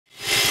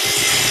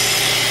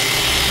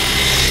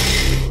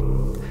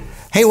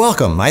Hey,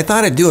 welcome. I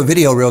thought I'd do a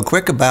video real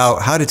quick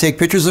about how to take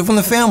pictures of when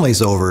the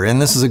family's over,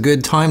 and this is a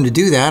good time to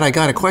do that. I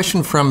got a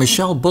question from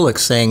Michelle Bullock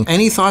saying,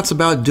 any thoughts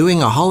about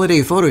doing a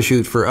holiday photo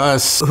shoot for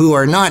us who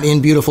are not in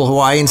beautiful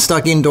Hawaii and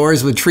stuck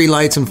indoors with tree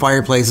lights and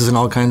fireplaces and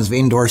all kinds of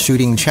indoor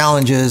shooting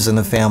challenges and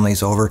the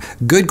family's over?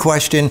 Good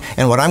question,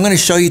 and what I'm going to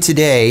show you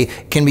today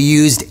can be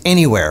used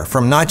anywhere,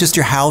 from not just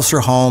your house or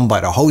home,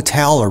 but a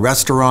hotel, a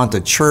restaurant,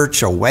 a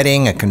church, a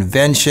wedding, a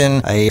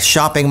convention, a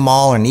shopping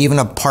mall, and even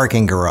a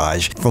parking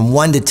garage. From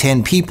 1 to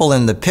 10 people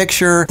in the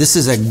picture. This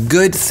is a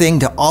good thing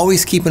to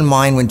always keep in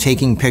mind when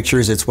taking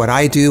pictures. It's what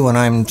I do when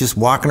I'm just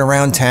walking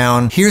around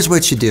town. Here's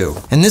what you do.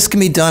 And this can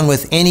be done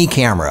with any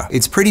camera.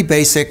 It's pretty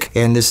basic,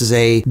 and this is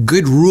a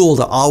good rule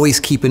to always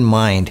keep in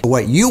mind.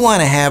 What you want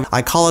to have,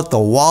 I call it the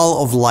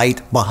wall of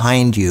light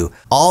behind you.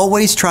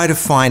 Always try to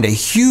find a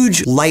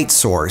huge light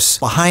source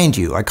behind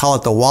you. I call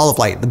it the wall of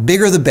light. The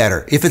bigger the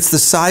better. If it's the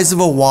size of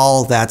a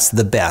wall, that's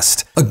the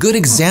best. A good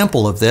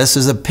example of this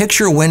is a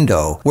picture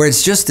window where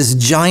it's just this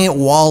giant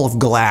wall of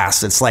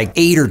glass. It's like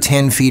 8 or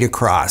 10 feet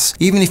across.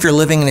 Even if you're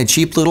living in a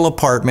cheap little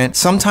apartment,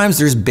 sometimes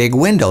there's big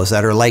windows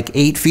that are like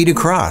 8 feet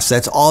across.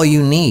 That's all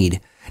you need.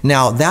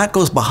 Now, that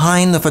goes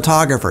behind the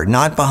photographer,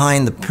 not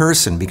behind the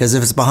person, because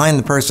if it's behind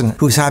the person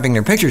who's having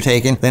their picture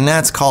taken, then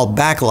that's called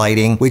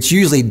backlighting, which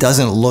usually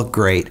doesn't look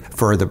great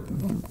for the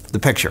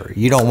picture.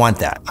 You don't want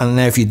that. And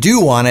then if you do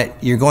want it,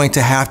 you're going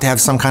to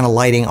have some kind of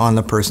lighting on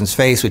the person's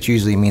face, which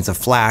usually means a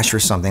flash or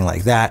something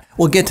like that.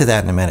 We'll get to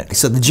that in a minute.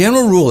 So the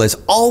general rule is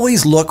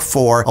always look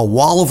for a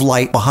wall of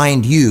light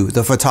behind you,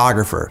 the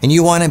photographer, and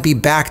you want to be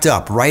backed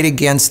up right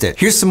against it.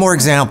 Here's some more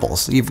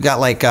examples. You've got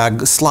like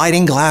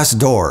sliding glass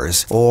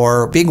doors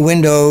or big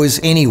windows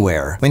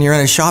anywhere. When you're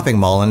in a shopping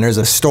mall and there's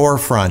a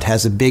storefront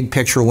has a big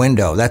picture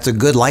window, that's a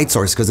good light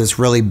source because it's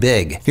really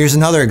big. Here's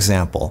another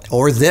example.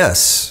 Or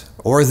this,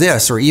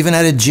 or even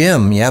at a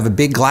gym, you have a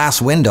big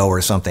glass window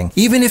or something.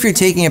 Even if you're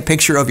taking a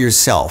picture of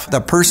yourself,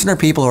 the person or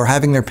people who are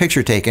having their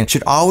picture taken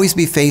should always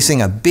be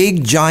facing a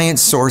big giant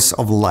source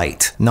of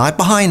light. Not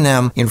behind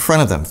them, in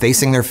front of them,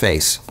 facing their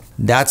face.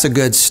 That's a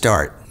good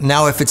start.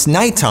 Now, if it's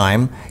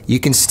nighttime, you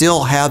can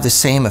still have the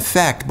same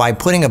effect by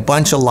putting a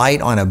bunch of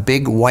light on a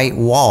big white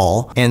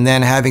wall and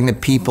then having the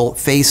people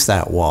face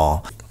that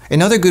wall.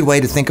 Another good way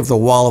to think of the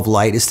wall of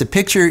light is to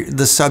picture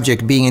the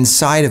subject being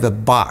inside of a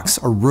box,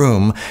 a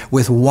room,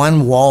 with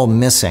one wall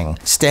missing.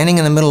 Standing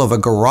in the middle of a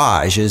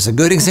garage is a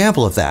good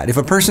example of that. If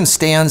a person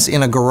stands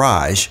in a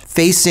garage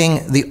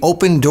facing the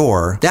open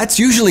door, that's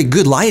usually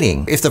good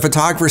lighting. If the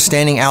photographer's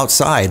standing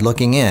outside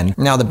looking in.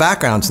 Now, the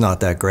background's not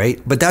that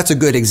great, but that's a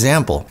good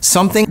example.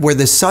 Something where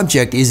the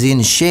subject is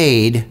in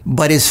shade,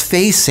 but is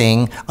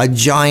facing a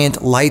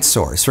giant light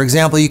source. For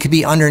example, you could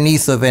be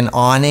underneath of an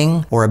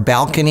awning or a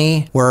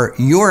balcony where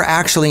you're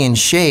actually in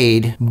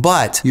shade,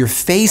 but you're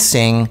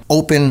facing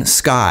open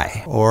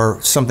sky or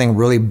something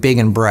really big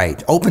and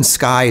bright. Open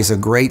sky is a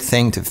great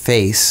thing to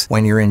face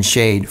when you're in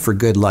shade for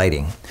good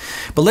lighting.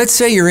 But let's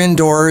say you're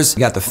indoors, you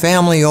got the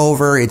family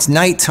over, it's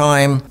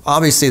nighttime,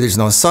 obviously there's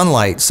no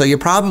sunlight, so you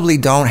probably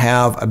don't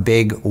have a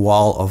big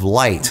wall of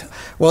light.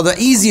 Well, the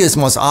easiest,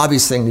 most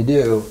obvious thing to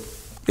do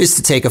is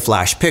to take a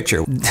flash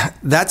picture.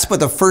 That's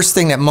what the first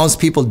thing that most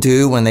people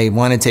do when they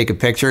want to take a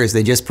picture is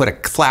they just put a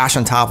flash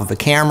on top of the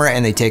camera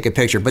and they take a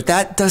picture. But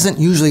that doesn't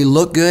usually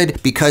look good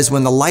because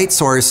when the light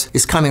source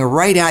is coming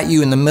right at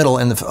you in the middle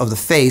of the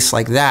face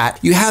like that,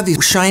 you have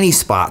these shiny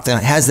spots and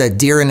it has that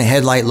deer in the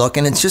headlight look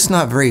and it's just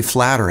not very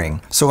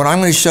flattering. So what I'm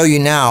going to show you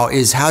now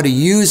is how to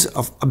use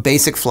a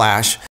basic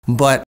flash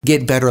but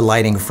get better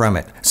lighting from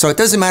it. So it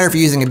doesn't matter if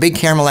you're using a big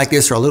camera like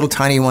this or a little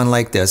tiny one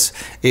like this.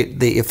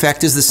 The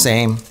effect is the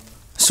same.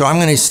 So I'm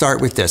going to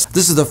start with this.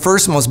 This is the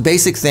first most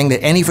basic thing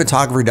that any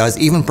photographer does.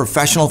 Even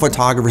professional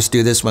photographers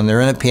do this when they're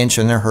in a pinch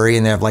and they're in a hurry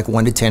and they have like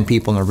 1 to 10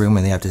 people in a room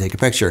and they have to take a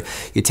picture.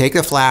 You take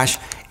the flash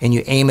and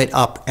you aim it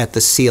up at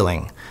the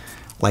ceiling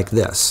like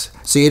this.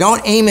 So you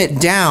don't aim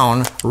it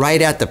down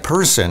right at the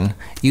person,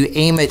 you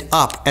aim it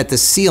up at the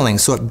ceiling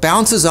so it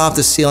bounces off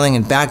the ceiling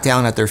and back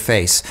down at their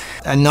face.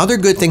 Another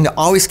good thing to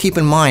always keep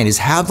in mind is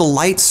have the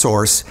light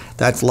source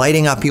that's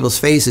lighting up people's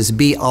faces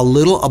be a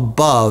little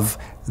above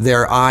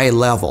their eye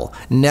level.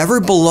 Never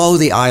below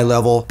the eye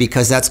level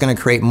because that's going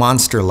to create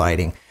monster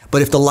lighting.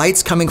 But if the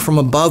light's coming from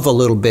above a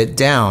little bit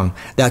down,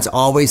 that's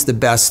always the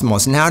best,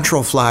 most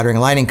natural flattering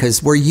lighting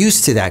because we're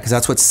used to that because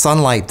that's what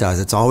sunlight does.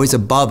 It's always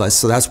above us,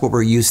 so that's what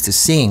we're used to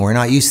seeing. We're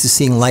not used to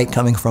seeing light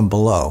coming from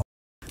below.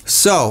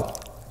 So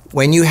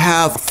when you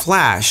have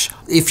flash,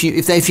 if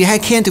you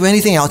can't do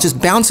anything else,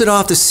 just bounce it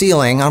off the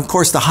ceiling. Of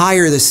course, the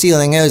higher the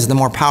ceiling is, the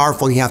more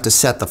powerful you have to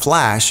set the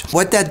flash.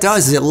 What that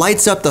does is it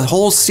lights up the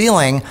whole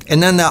ceiling,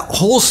 and then that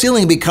whole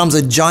ceiling becomes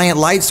a giant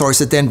light source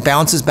that then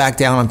bounces back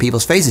down on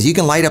people's faces. You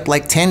can light up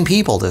like 10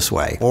 people this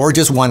way, or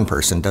just one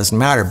person, doesn't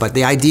matter. But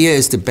the idea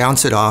is to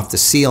bounce it off the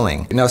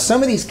ceiling. Now,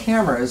 some of these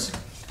cameras,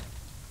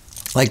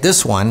 like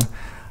this one,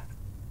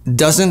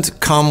 doesn't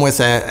come with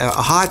a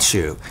hot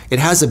shoe. It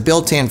has a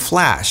built-in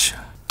flash.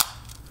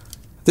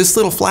 This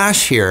little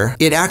flash here,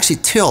 it actually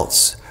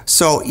tilts.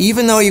 So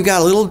even though you've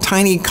got a little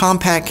tiny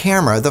compact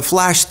camera, the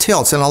flash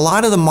tilts, and a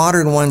lot of the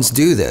modern ones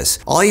do this.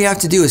 All you have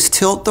to do is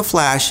tilt the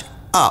flash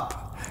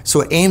up,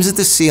 so it aims at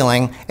the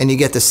ceiling and you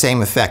get the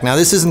same effect. Now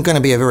this isn't going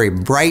to be a very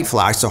bright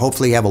flash, so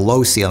hopefully you have a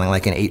low ceiling,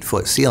 like an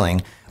 8-foot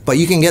ceiling, but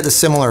you can get the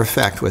similar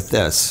effect with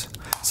this.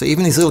 So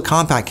even these little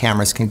compact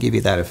cameras can give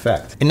you that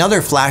effect.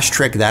 Another flash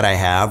trick that I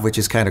have, which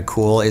is kind of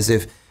cool, is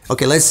if,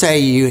 okay, let's say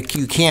you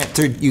can't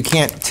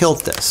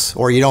tilt this,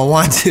 or you don't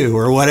want to,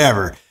 or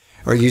whatever,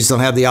 or you just don't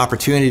have the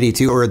opportunity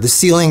to, or the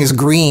ceiling is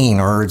green,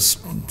 or it's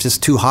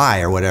just too high,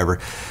 or whatever.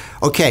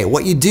 Okay,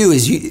 what you do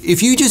is,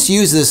 if you just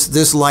use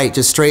this light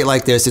just straight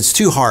like this, it's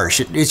too harsh.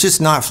 It's just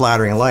not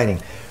flattering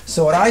lighting.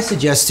 So what I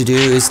suggest to do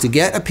is to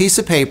get a piece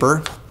of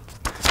paper,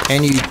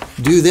 and you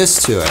do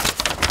this to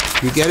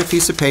it. You get a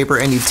piece of paper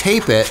and you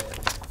tape it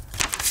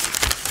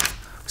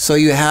so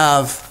you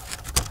have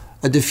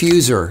a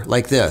diffuser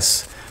like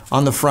this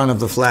on the front of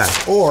the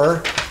flash,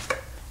 or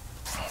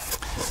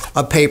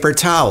a paper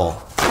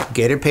towel.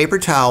 Get a paper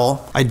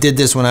towel. I did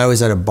this when I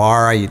was at a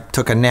bar. I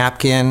took a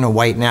napkin, a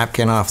white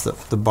napkin off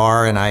the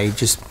bar, and I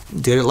just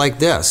did it like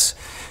this.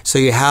 So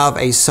you have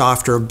a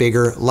softer,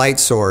 bigger light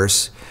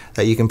source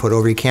that you can put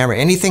over your camera.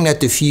 Anything that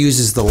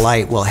diffuses the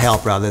light will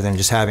help rather than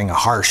just having a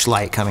harsh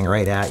light coming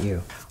right at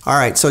you. All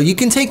right, so you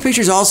can take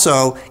pictures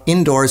also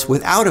indoors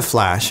without a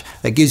flash.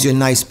 That gives you a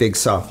nice big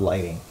soft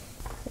lighting.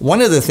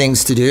 One of the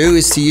things to do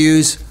is to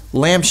use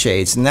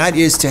lampshades, and that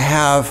is to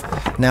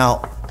have,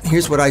 now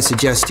here's what I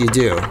suggest you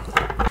do.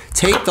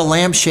 Take the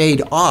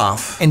lampshade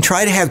off and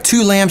try to have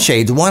 2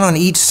 lampshades, one on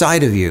each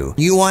side of you.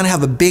 You want to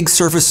have a big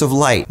surface of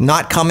light,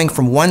 not coming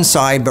from one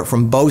side but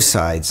from both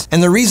sides.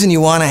 And the reason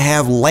you want to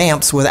have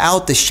lamps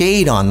without the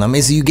shade on them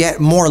is you get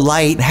more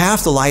light.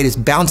 Half the light is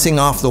bouncing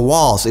off the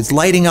walls. It's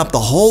lighting up the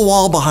whole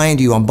wall behind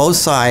you on both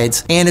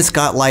sides, and it's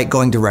got light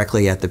going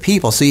directly at the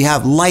people. So you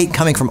have light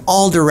coming from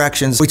all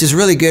directions, which is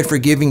really good for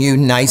giving you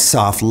nice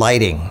soft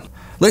lighting.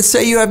 Let's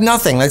say you have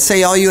nothing. Let's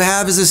say all you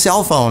have is a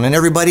cell phone and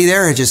everybody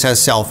there just has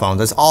cell phones.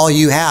 That's all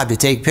you have to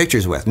take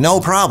pictures with.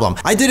 No problem.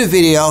 I did a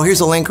video,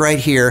 here's a link right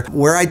here,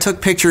 where I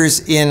took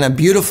pictures in a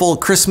beautiful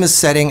Christmas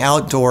setting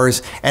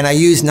outdoors, and I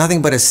used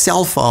nothing but a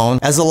cell phone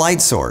as a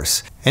light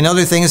source.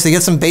 Another thing is to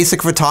get some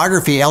basic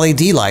photography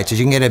LED lights that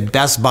you can get at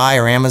Best Buy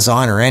or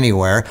Amazon or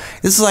anywhere.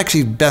 This is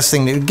actually the best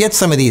thing to get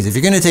some of these. If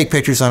you're going to take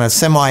pictures on a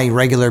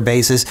semi-regular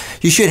basis,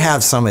 you should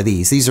have some of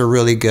these. These are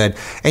really good.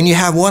 And you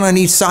have one on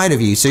each side of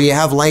you, so you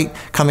have light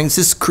coming.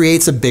 This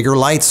creates a bigger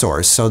light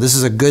source, so this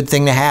is a good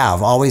thing to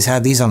have. Always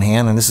have these on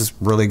hand, and this is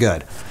really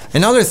good.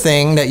 Another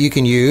thing that you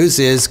can use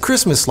is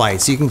Christmas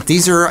lights.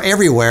 These are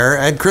everywhere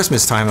at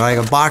Christmas time. Like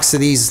a box of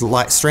these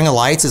string of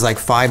lights is like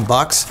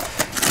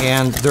 $5,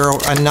 and they're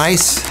a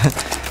nice,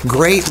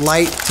 great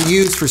light to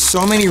use for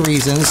so many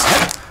reasons.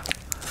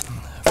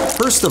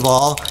 First of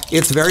all,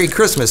 it's very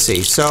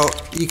Christmassy, so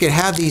you could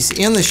have these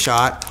in the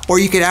shot, or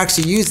you could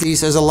actually use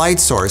these as a light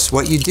source.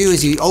 What you do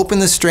is you open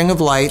the string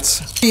of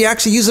lights, you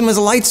actually use them as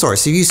a light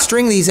source. If you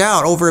string these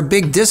out over a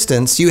big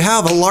distance, you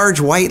have a large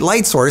white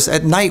light source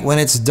at night when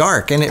it's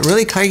dark, and it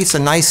really creates a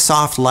nice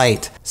soft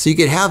light. So you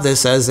could have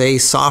this as a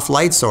soft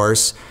light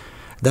source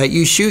that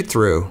you shoot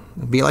through.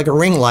 It'd be like a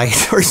ring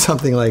light or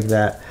something like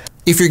that.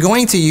 If you're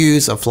going to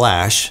use a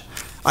flash,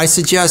 I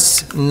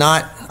suggest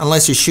not,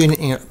 unless you're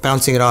shooting,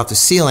 bouncing it off the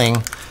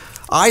ceiling,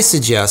 I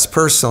suggest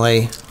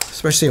personally,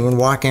 especially when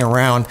walking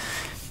around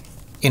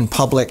in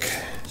public,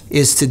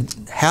 is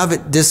to have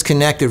it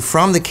disconnected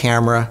from the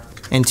camera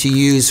and to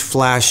use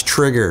flash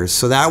triggers.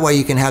 So that way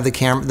you can have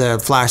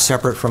the flash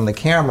separate from the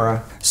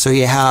camera. So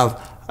you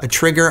have a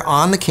trigger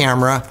on the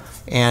camera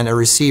and a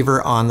receiver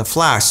on the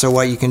flash. So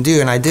what you can do,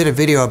 and I did a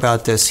video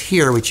about this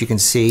here, which you can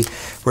see,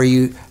 where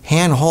you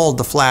hand hold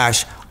the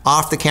flash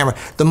off the camera.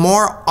 The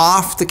more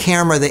off the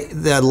camera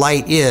the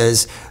light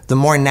is, the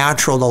more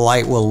natural the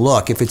light will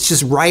look. If it's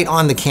just right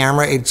on the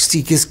camera, you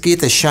just get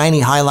the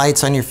shiny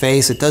highlights on your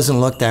face. It doesn't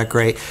look that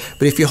great.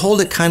 But if you hold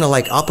it kind of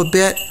like up a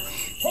bit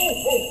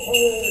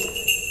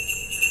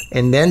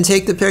and then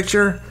take the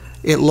picture,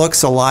 it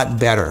looks a lot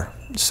better.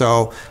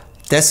 So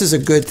this is a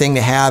good thing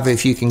to have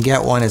if you can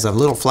get one as a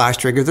little flash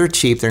trigger. They're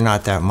cheap, they're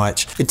not that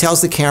much. It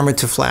tells the camera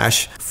to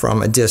flash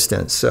from a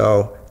distance.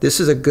 So this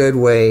is a good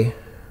way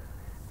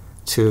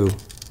to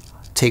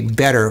take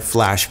better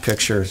flash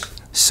pictures.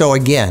 So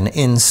again,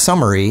 in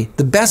summary,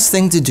 the best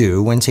thing to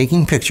do when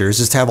taking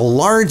pictures is to have a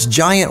large,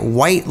 giant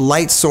white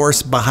light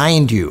source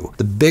behind you.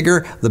 The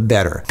bigger, the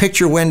better.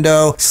 Picture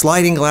window,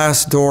 sliding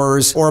glass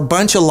doors, or a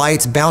bunch of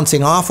lights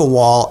bouncing off a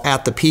wall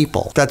at the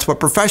people. That's what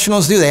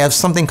professionals do. They have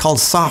something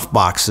called soft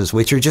boxes,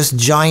 which are just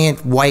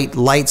giant white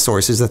light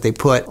sources that they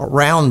put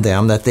around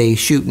them that they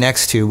shoot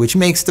next to, which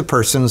makes the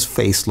person's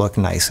face look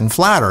nice and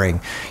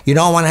flattering. You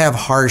don't want to have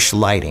harsh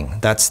lighting.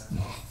 That's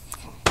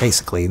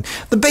basically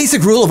the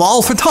basic rule of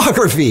all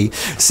photography.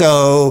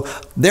 So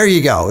there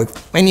you go.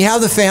 When you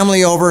have the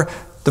family over,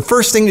 the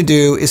first thing to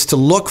do is to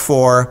look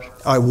for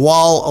a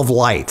wall of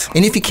light.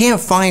 And if you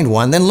can't find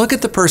one, then look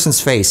at the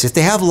person's face. If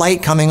they have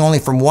light coming only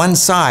from one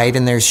side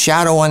and there's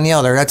shadow on the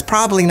other, that's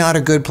probably not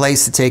a good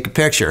place to take a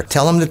picture.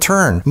 Tell them to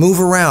turn, move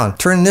around,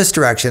 turn in this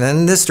direction and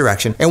in this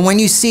direction. And when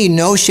you see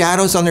no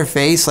shadows on their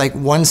face, like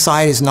one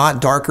side is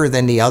not darker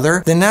than the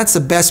other, then that's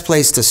the best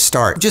place to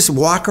start. Just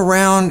walk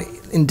around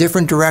in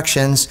different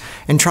directions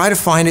and try to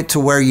find it to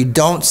where you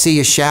don't see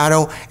a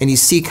shadow and you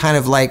see kind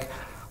of like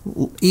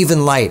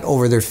even light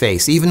over their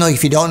face. Even though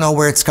if you don't know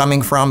where it's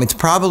coming from, it's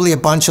probably a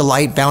bunch of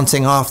light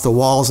bouncing off the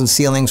walls and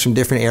ceilings from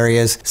different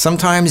areas.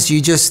 Sometimes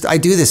I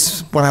do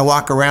this when I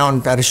walk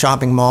around at a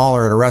shopping mall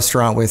or at a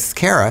restaurant with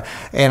Kara,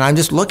 and I'm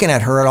just looking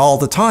at her all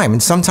the time.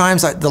 And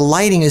sometimes the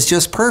lighting is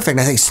just perfect.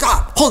 And I think,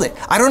 stop, hold it.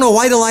 I don't know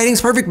why the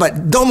lighting's perfect,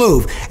 but don't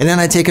move. And then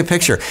I take a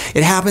picture.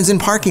 It happens in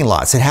parking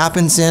lots. It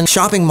happens in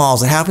shopping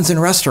malls. It happens in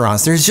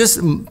restaurants. There's just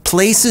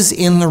places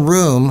in the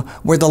room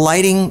where the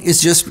lighting is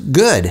just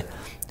good.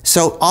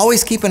 So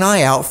always keep an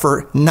eye out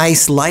for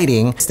nice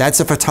lighting. That's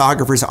a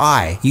photographer's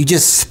eye. You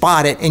just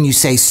spot it and you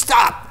say,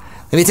 stop,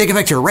 let me take a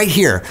picture right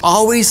here.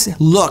 Always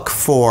look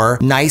for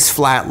nice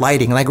flat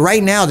lighting. Like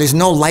right now, there's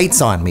no lights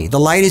on me. The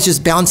light is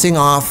just bouncing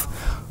off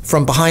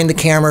from behind the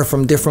camera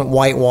from different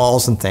white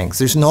walls and things.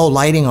 There's no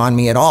lighting on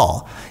me at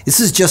all.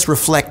 This is just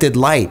reflected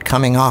light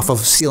coming off of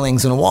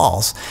ceilings and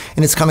walls.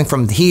 And it's coming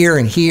from here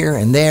and here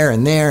and there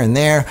and there and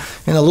there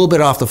and a little bit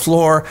off the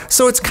floor.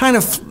 So it's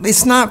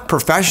it's not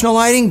professional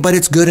lighting, but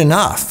it's good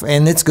enough.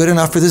 And it's good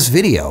enough for this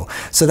video.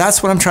 So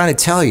that's what I'm trying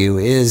to tell you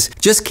is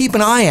just keep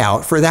an eye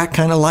out for that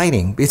kind of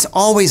lighting. It's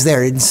always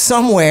there. It's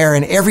somewhere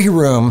in every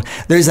room,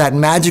 there's that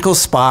magical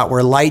spot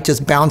where light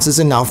just bounces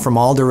enough from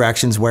all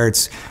directions where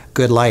it's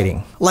good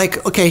lighting.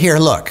 Like, okay, here,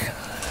 look.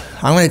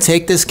 I'm going to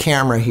take this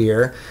camera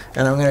here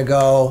and I'm going to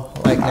go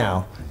like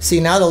now. See,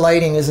 now the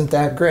lighting isn't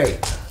that great.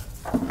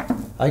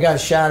 I got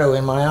shadow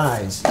in my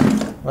eyes.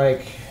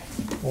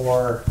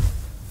 Or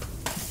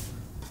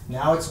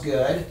now it's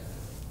good.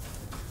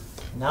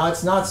 Now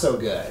it's not so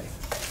good.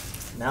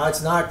 Now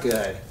it's not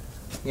good.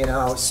 You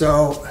know,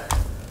 so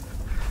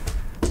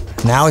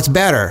now it's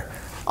better.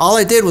 All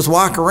I did was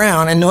walk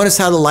around and notice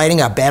how the lighting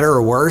got better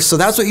or worse. So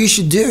that's what you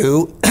should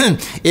do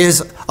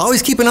is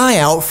always keep an eye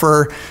out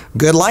for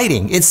good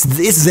lighting. It's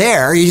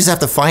there, you just have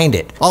to find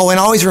it. Oh, and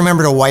always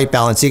remember to white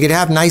balance. You could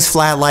have nice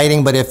flat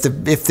lighting, but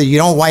if you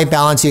don't white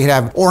balance, you could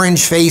have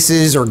orange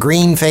faces or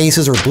green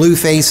faces or blue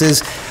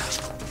faces.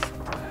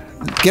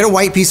 Get a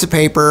white piece of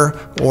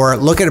paper or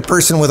look at a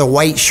person with a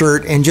white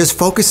shirt and just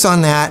focus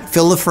on that,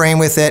 fill the frame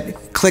with it,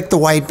 click the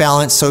white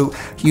balance so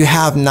you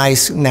have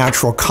nice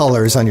natural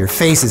colors on your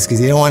faces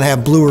because you don't want to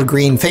have blue or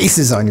green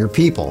faces on your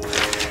people.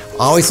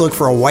 Always look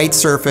for a white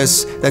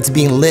surface that's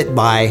being lit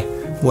by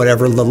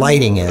whatever the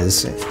lighting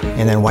is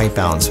and then white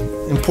balance.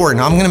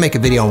 Important. I'm going to make a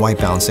video on white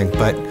balancing,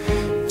 but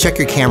check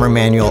your camera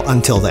manual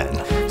until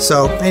then.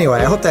 So anyway,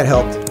 I hope that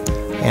helped.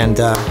 And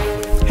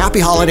happy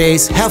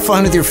holidays, have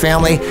fun with your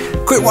family,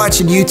 quit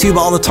watching YouTube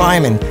all the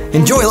time and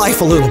enjoy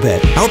life a little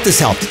bit. I hope this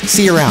helped.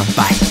 See you around,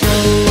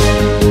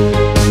 bye.